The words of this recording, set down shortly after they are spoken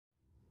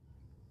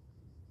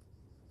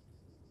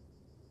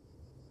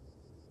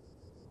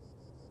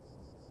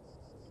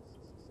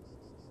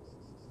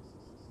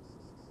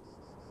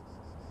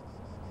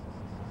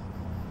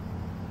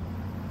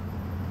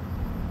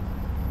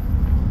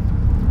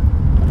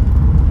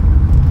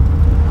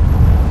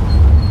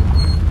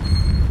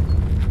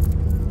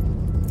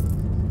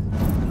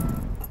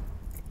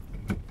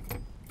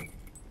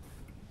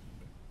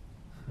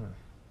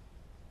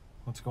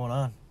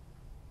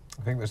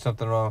there's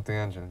something wrong with the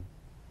engine.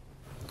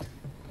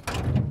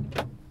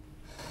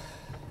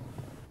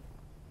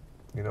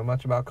 You know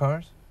much about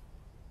cars?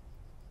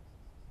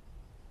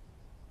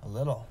 A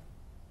little.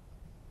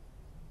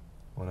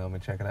 Want to help me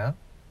check it out?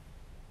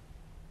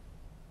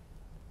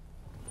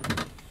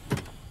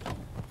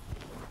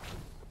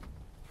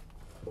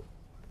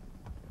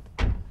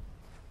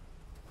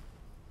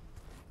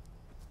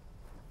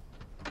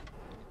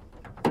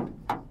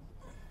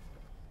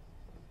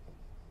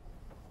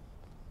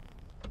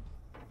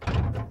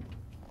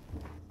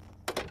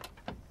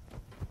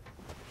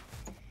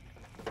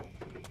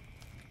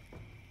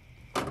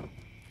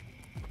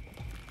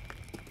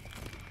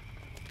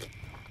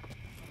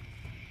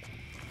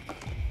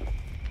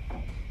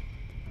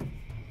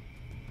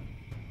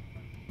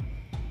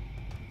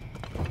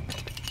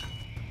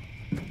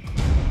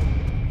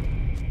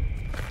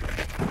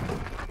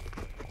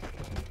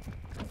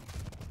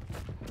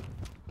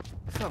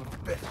 Son of a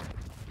bitch.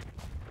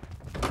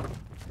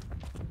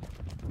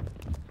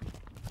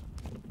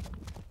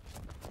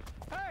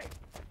 Hey!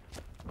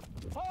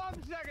 Hold on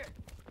a second!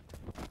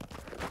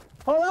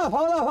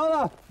 Hold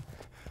up!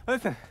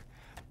 Listen,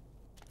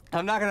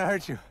 I'm not gonna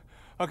hurt you,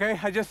 okay?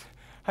 I just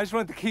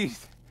want the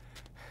keys.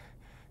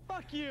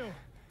 Fuck you!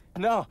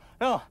 No,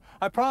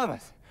 I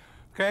promise,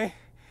 okay?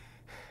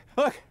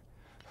 Look,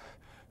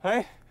 all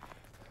right?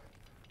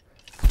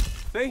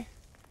 See?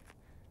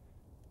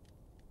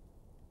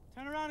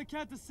 Turn around and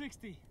count to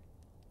 60.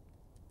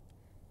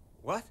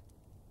 What? Do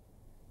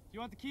you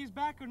want the keys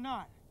back or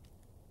not?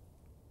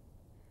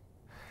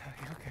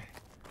 Okay.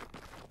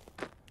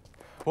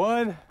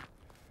 1,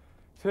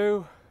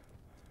 2,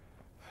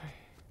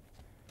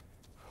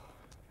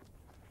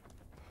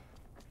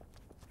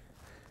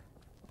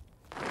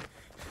 3.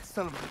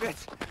 Son of a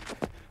bitch.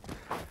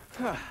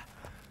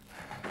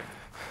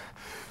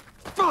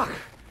 Fuck!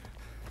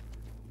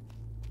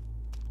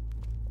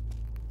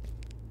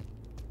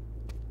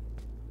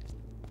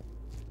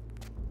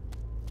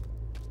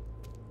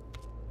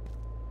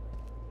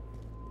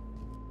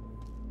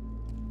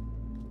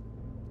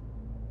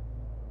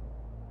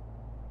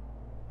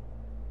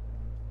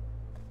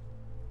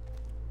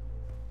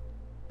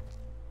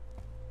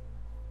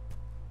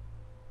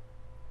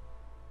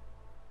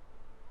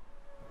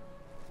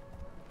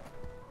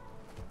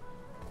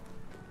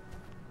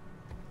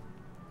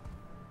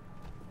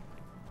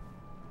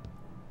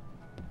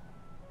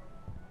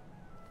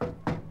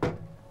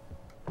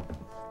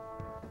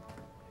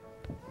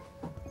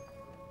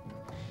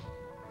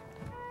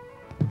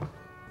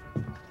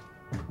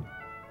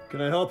 Can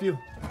I help you?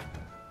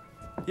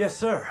 Yes,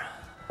 sir.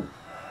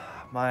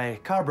 My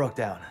car broke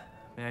down.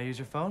 May I use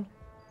your phone?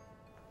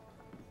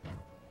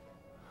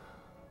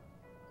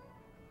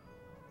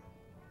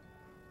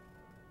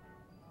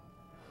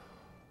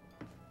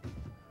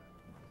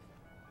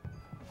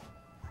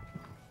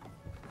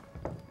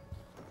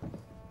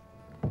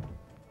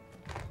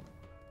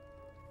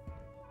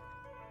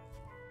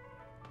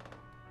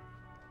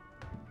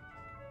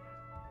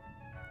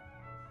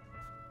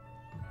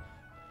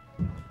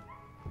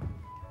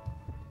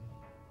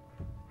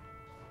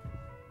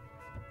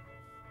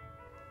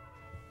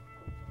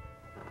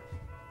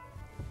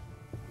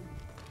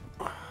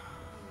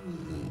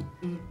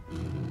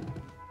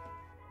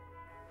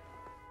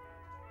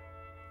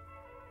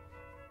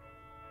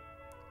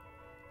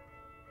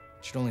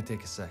 Should only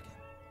take a second.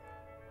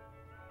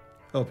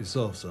 Help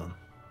yourself, son.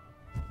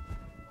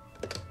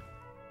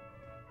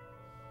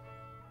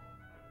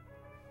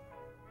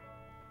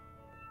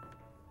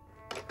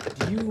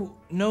 Do you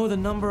know the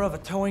number of a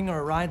towing or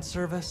a ride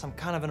service? I'm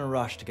kind of in a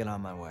rush to get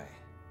on my way.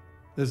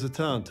 There's a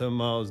town 10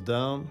 miles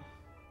down.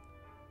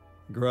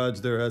 The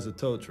garage there has a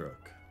tow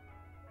truck.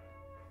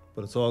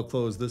 But it's all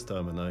closed this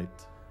time of night.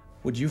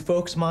 Would you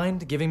folks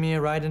mind giving me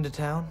a ride into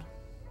town?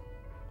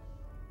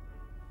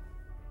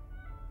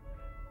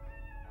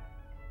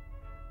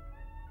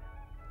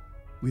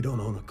 We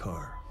don't own a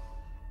car.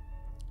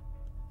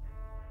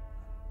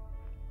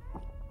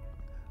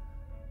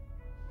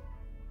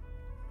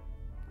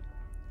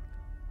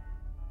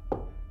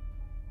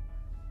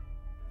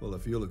 Well,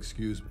 if you'll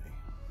excuse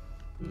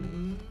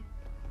me,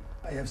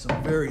 I have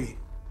some very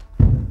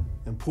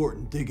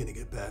important digging to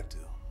get back to.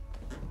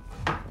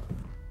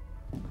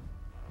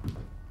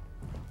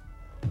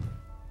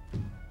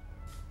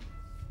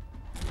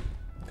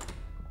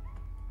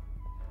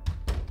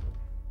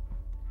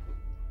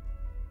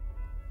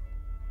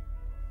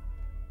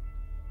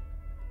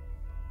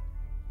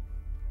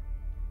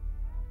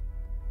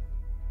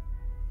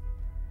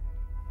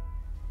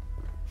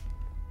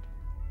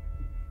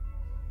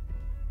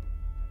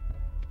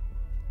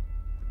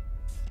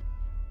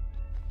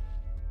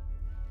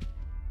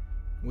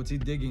 What's he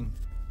digging?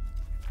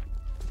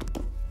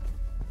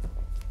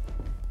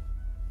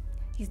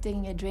 He's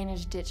digging a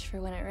drainage ditch for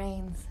when it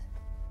rains.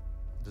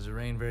 Does it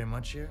rain very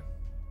much here?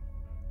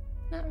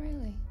 Not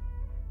really.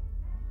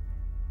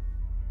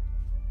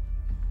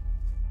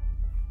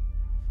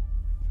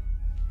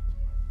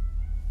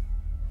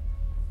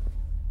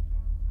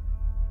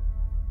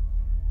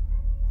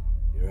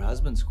 Your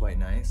husband's quite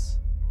nice.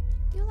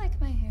 Do you like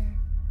my hair?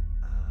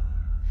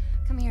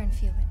 Come here and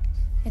feel it.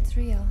 It's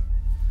real.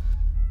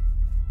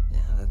 Yeah,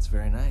 that's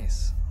very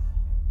nice.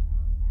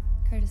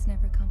 Curtis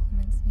never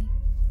compliments me.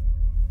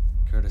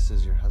 Curtis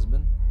is your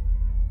husband?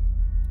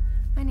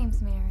 My name's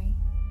Mary.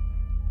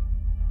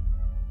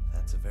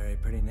 That's a very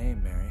pretty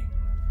name, Mary.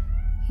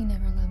 He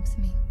never loves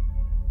me.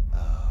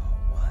 Oh,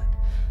 what?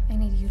 I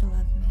need you to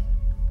love me.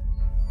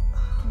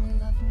 Can you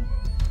love me?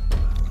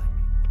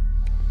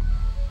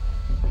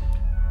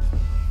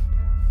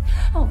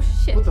 Oh,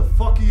 shit. What the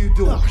fuck are you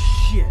doing? Oh,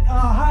 shit.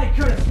 Hi,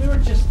 Curtis. We were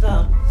just,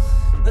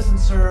 Listen,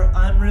 sir,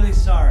 I'm really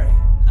sorry.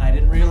 I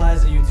didn't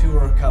realize that you two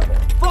were a couple.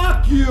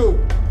 Fuck you!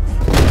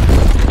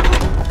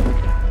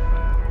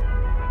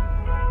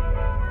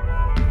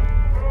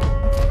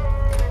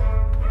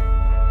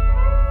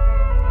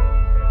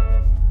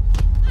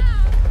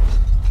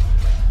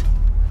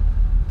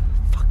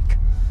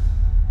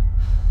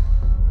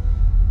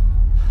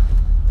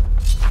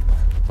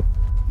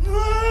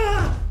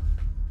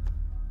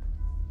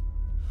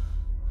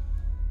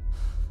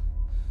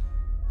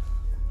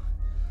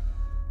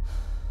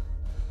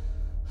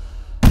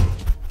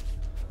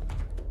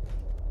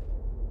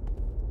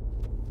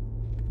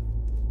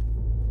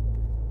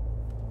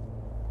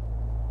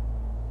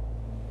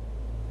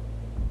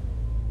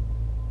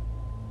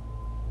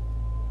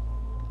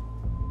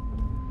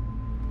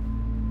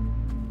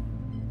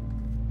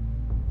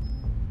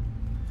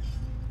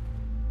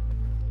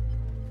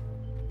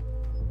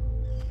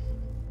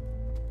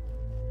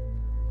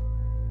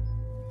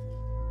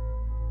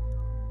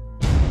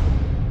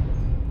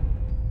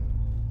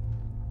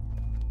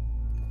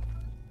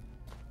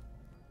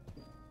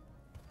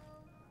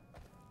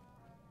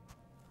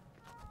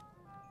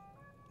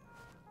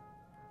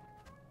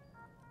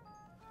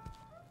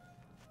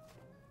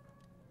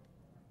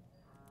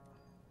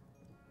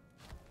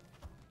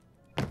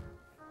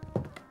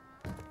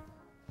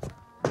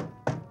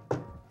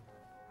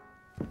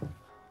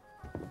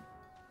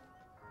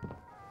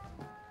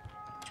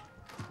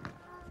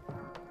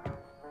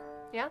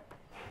 Yeah?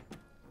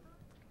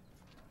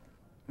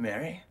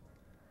 Mary?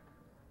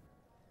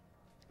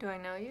 Do I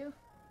know you?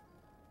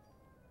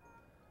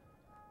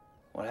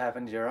 What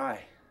happened to your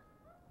eye?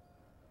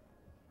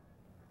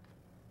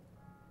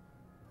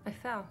 I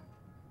fell.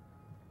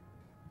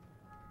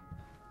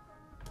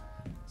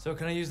 So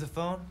can I use the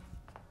phone?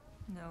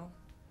 No.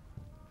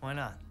 Why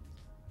not?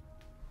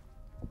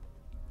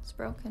 It's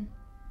broken.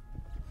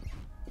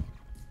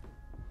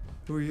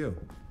 Who are you?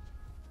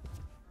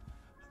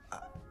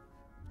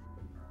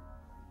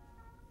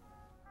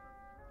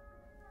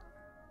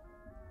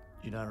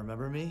 You not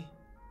remember me?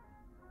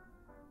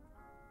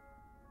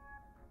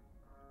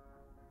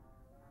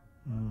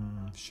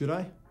 Should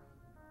I?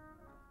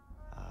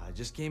 I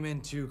just came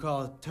in to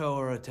call a tow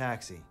or a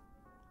taxi.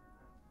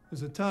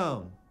 There's a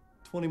town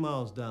 20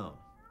 miles down.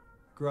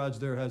 Garage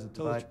there has a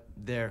tow truck. But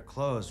they're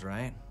closed,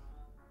 right?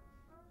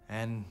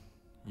 And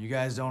you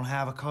guys don't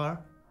have a car?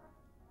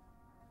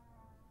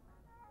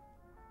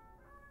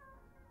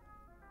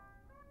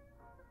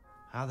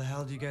 How the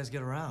hell do you guys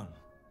get around?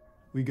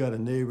 We got a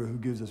neighbor who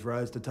gives us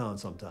rides to town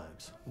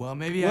sometimes. Well,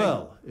 maybe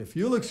Well, if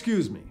you'll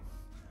excuse me,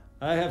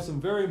 I have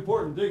some very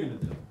important digging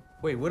to do.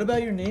 Wait, what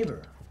about your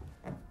neighbor?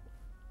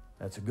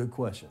 That's a good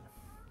question.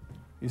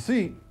 You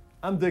see,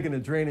 I'm digging a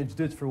drainage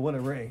ditch for when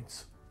it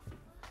rains.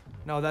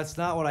 No, that's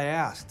not what I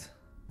asked.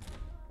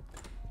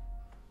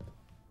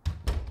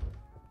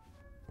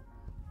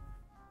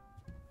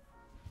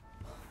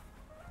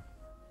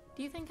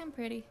 Do you think I'm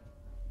pretty?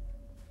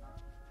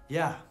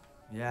 Yeah,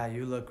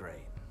 you look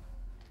great.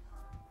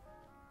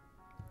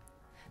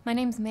 My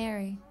name's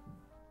Mary.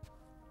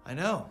 I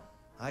know.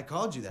 I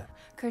called you that.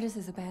 Curtis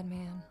is a bad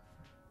man.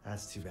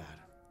 That's too bad.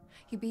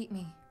 He beat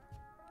me.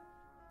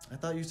 I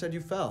thought you said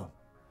you fell.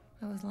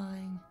 I was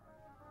lying.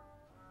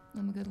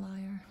 I'm a good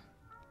liar.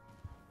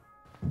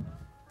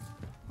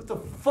 What the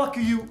fuck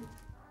are you?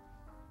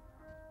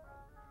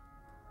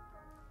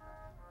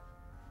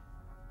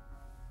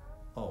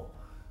 Oh.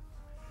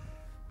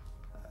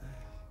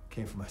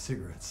 Came for my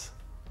cigarettes.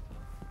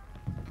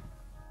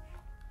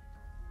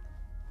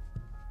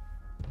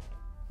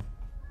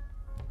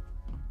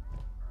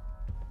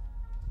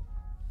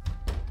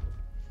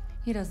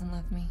 He doesn't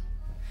love me.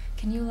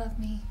 Can you love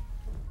me?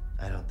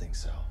 I don't think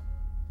so.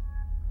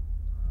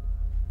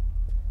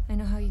 I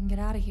know how you can get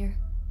out of here.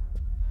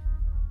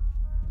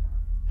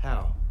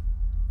 How?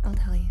 I'll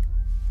tell you.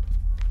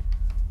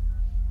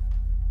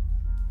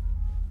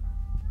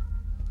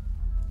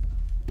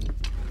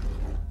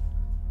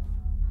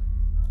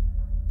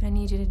 But I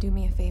need you to do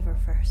me a favor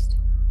first.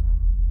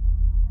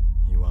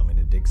 You want me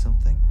to dig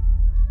something?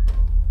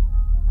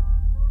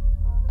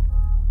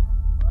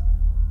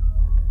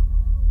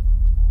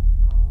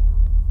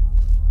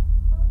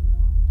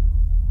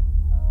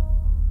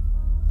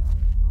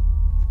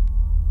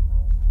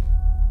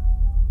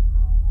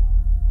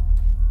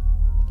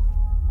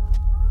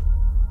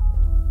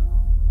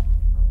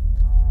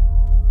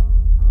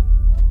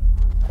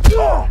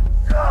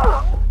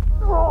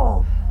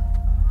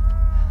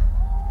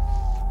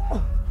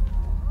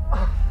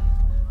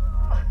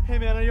 Hey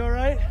man, are you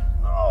alright?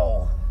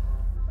 No.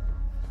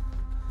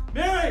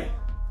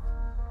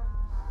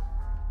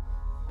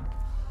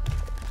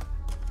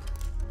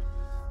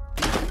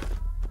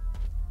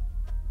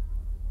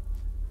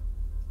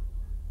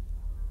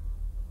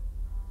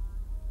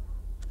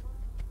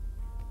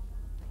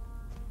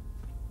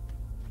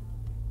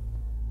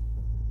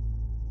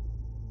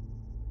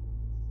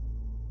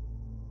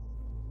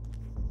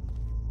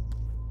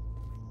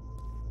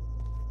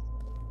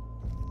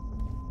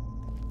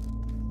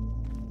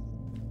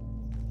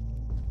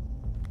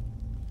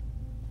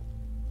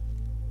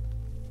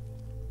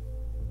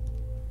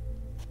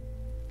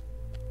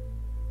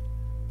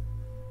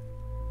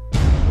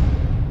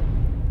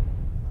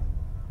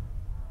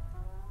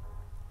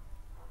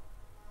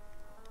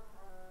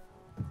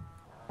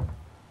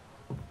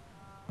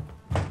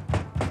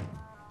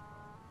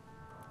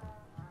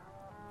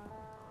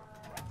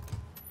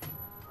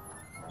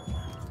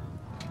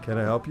 Can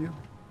I help you?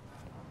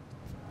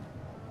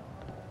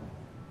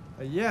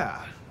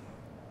 Yeah.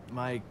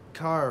 My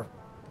car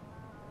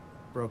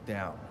broke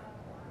down.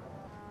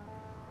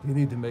 You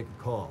need to make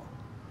a call.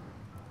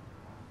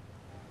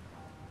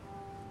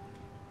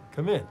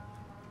 Come in.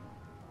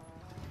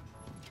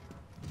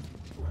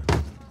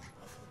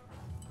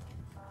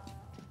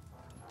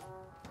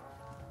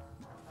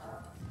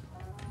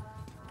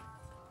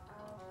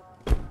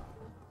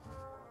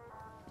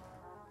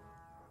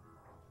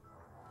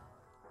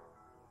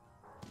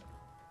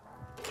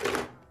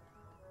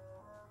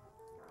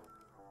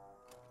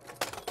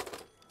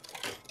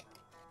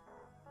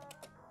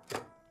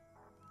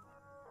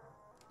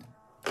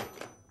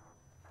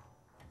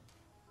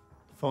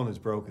 Phone is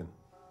broken.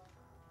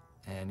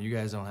 And you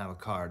guys don't have a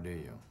car, do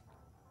you?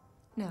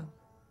 No.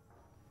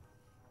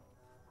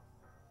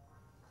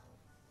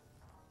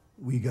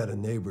 We got a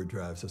neighbor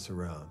drives us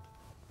around.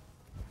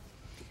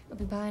 I'll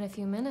be by in a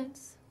few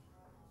minutes.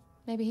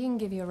 Maybe he can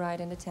give you a ride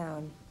into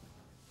town.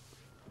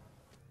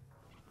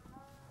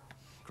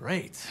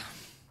 Great.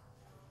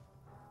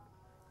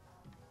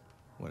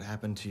 What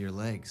happened to your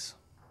legs?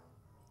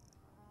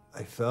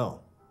 I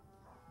fell.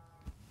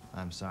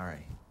 I'm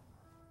sorry.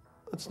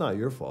 That's not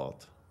your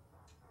fault.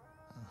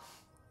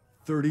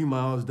 30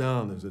 miles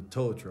down, there's a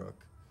tow truck.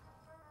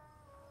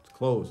 It's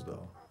closed,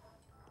 though.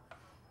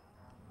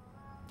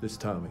 This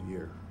time of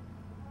year.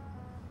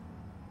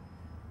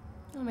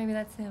 Oh, maybe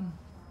that's him.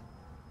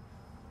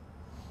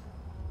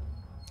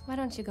 Why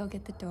don't you go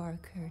get the door,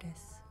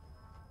 Curtis?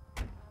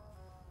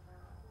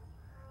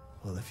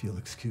 Well, if you'll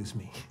excuse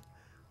me.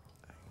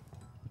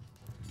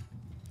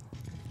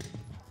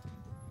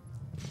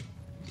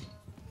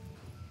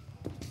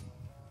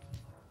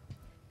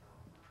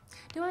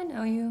 Do I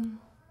know you?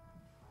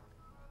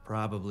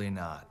 Probably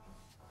not.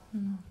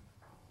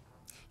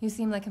 You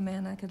seem like a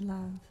man I could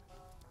love.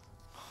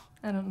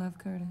 I don't love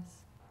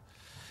Curtis.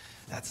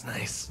 That's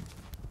nice.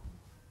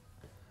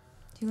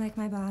 Do you like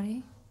my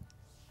body?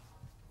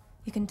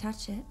 You can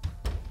touch it.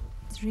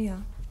 It's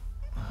real.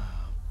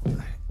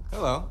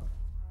 Hello.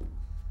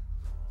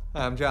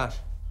 Hi, I'm Josh.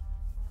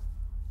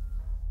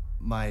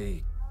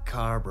 My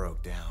car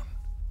broke down.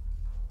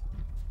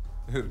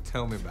 Dude,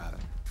 tell me about it.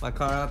 My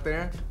car out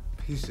there?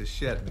 Piece of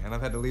shit, man.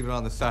 I've had to leave it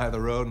on the side of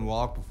the road and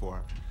walk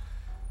before.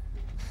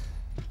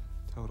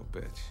 Total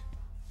bitch.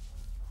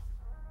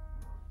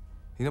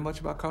 You know much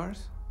about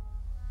cars?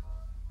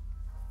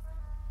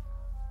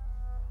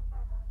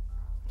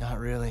 Not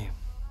really.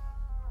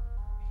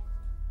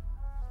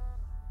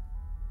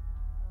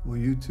 Will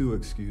you two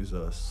excuse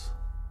us?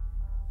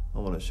 I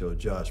want to show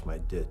Josh my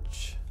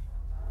ditch.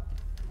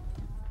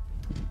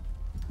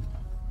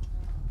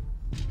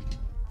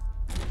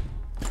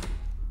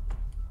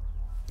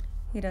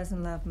 He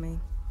doesn't love me.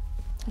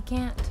 He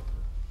can't.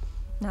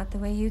 Not the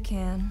way you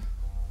can.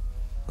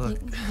 Look,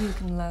 You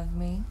can love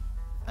me.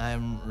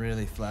 I'm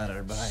really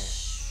flattered by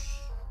it.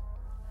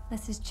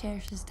 Let's just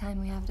cherish this time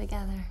we have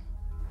together.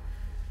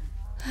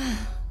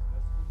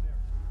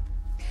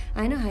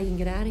 I know how you can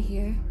get out of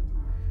here.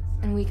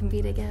 And we can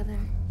be together.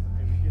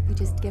 You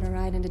just get a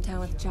ride into town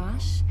with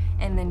Josh,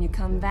 and then you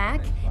come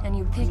back, and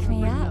you pick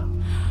me up.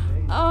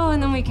 Oh,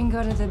 and then we can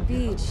go to the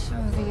beach,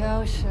 or the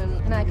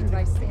ocean, and I can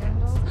buy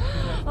sandals.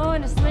 Oh,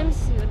 and a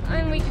swimsuit,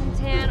 and we can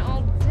tan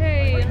all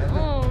day and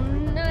all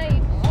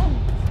night. Oh,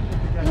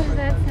 how does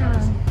that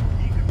sound?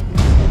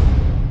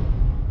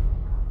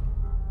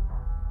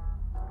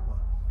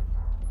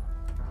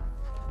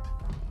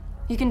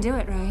 You can do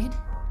it, right?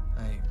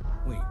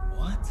 Wait,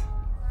 what?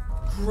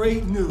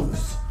 Great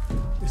news!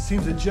 It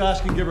seems that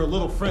Josh can give her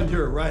little friend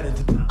here a ride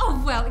into town.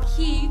 Oh, well,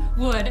 he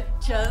would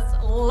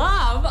just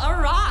love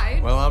a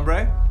ride. Well,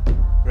 hombre,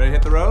 ready to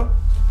hit the road?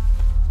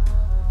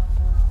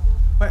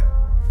 Wait.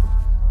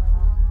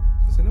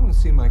 Has anyone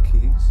seen my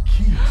keys?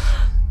 Keys.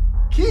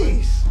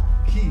 Keys.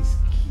 Keys.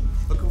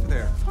 Look over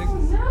there. I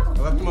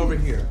left them over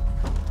here.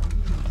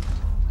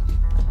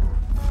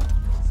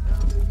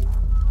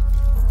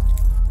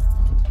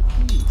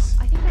 Keys.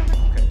 I think that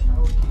Okay.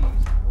 Our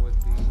keys would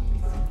be.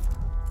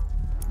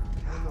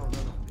 No.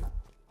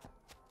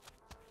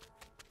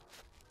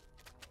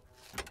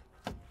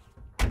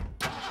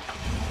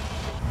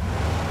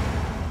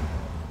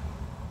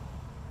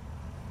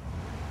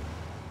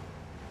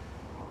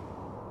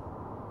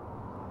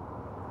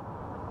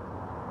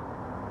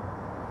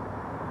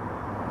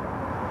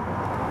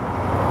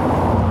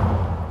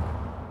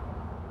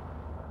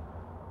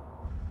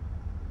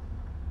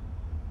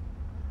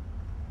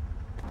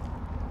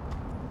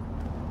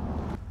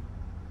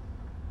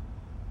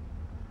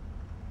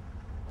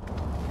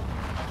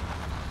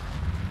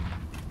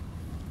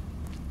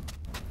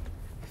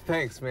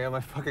 Thanks, man.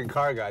 My fucking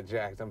car got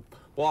jacked. I'm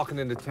walking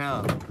into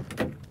town.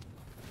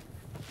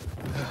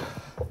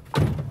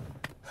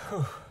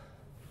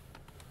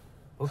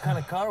 What kind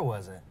of car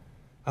was it?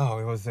 Oh,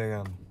 it was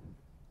a,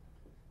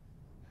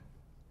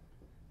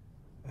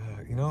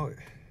 you know, it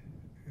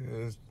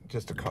was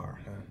just a car.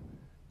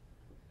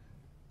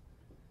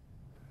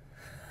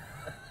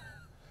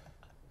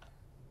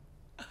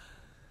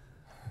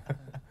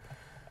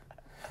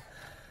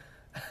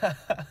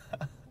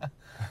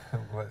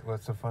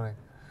 What's so funny?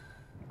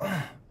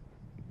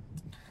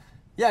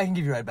 Yeah, I can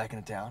give you a ride back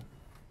into town.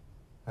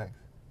 Thanks.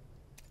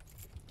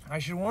 I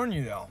should warn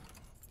you, though.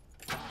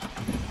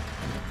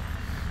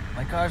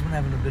 My car's been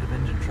having a bit of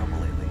engine trouble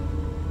lately.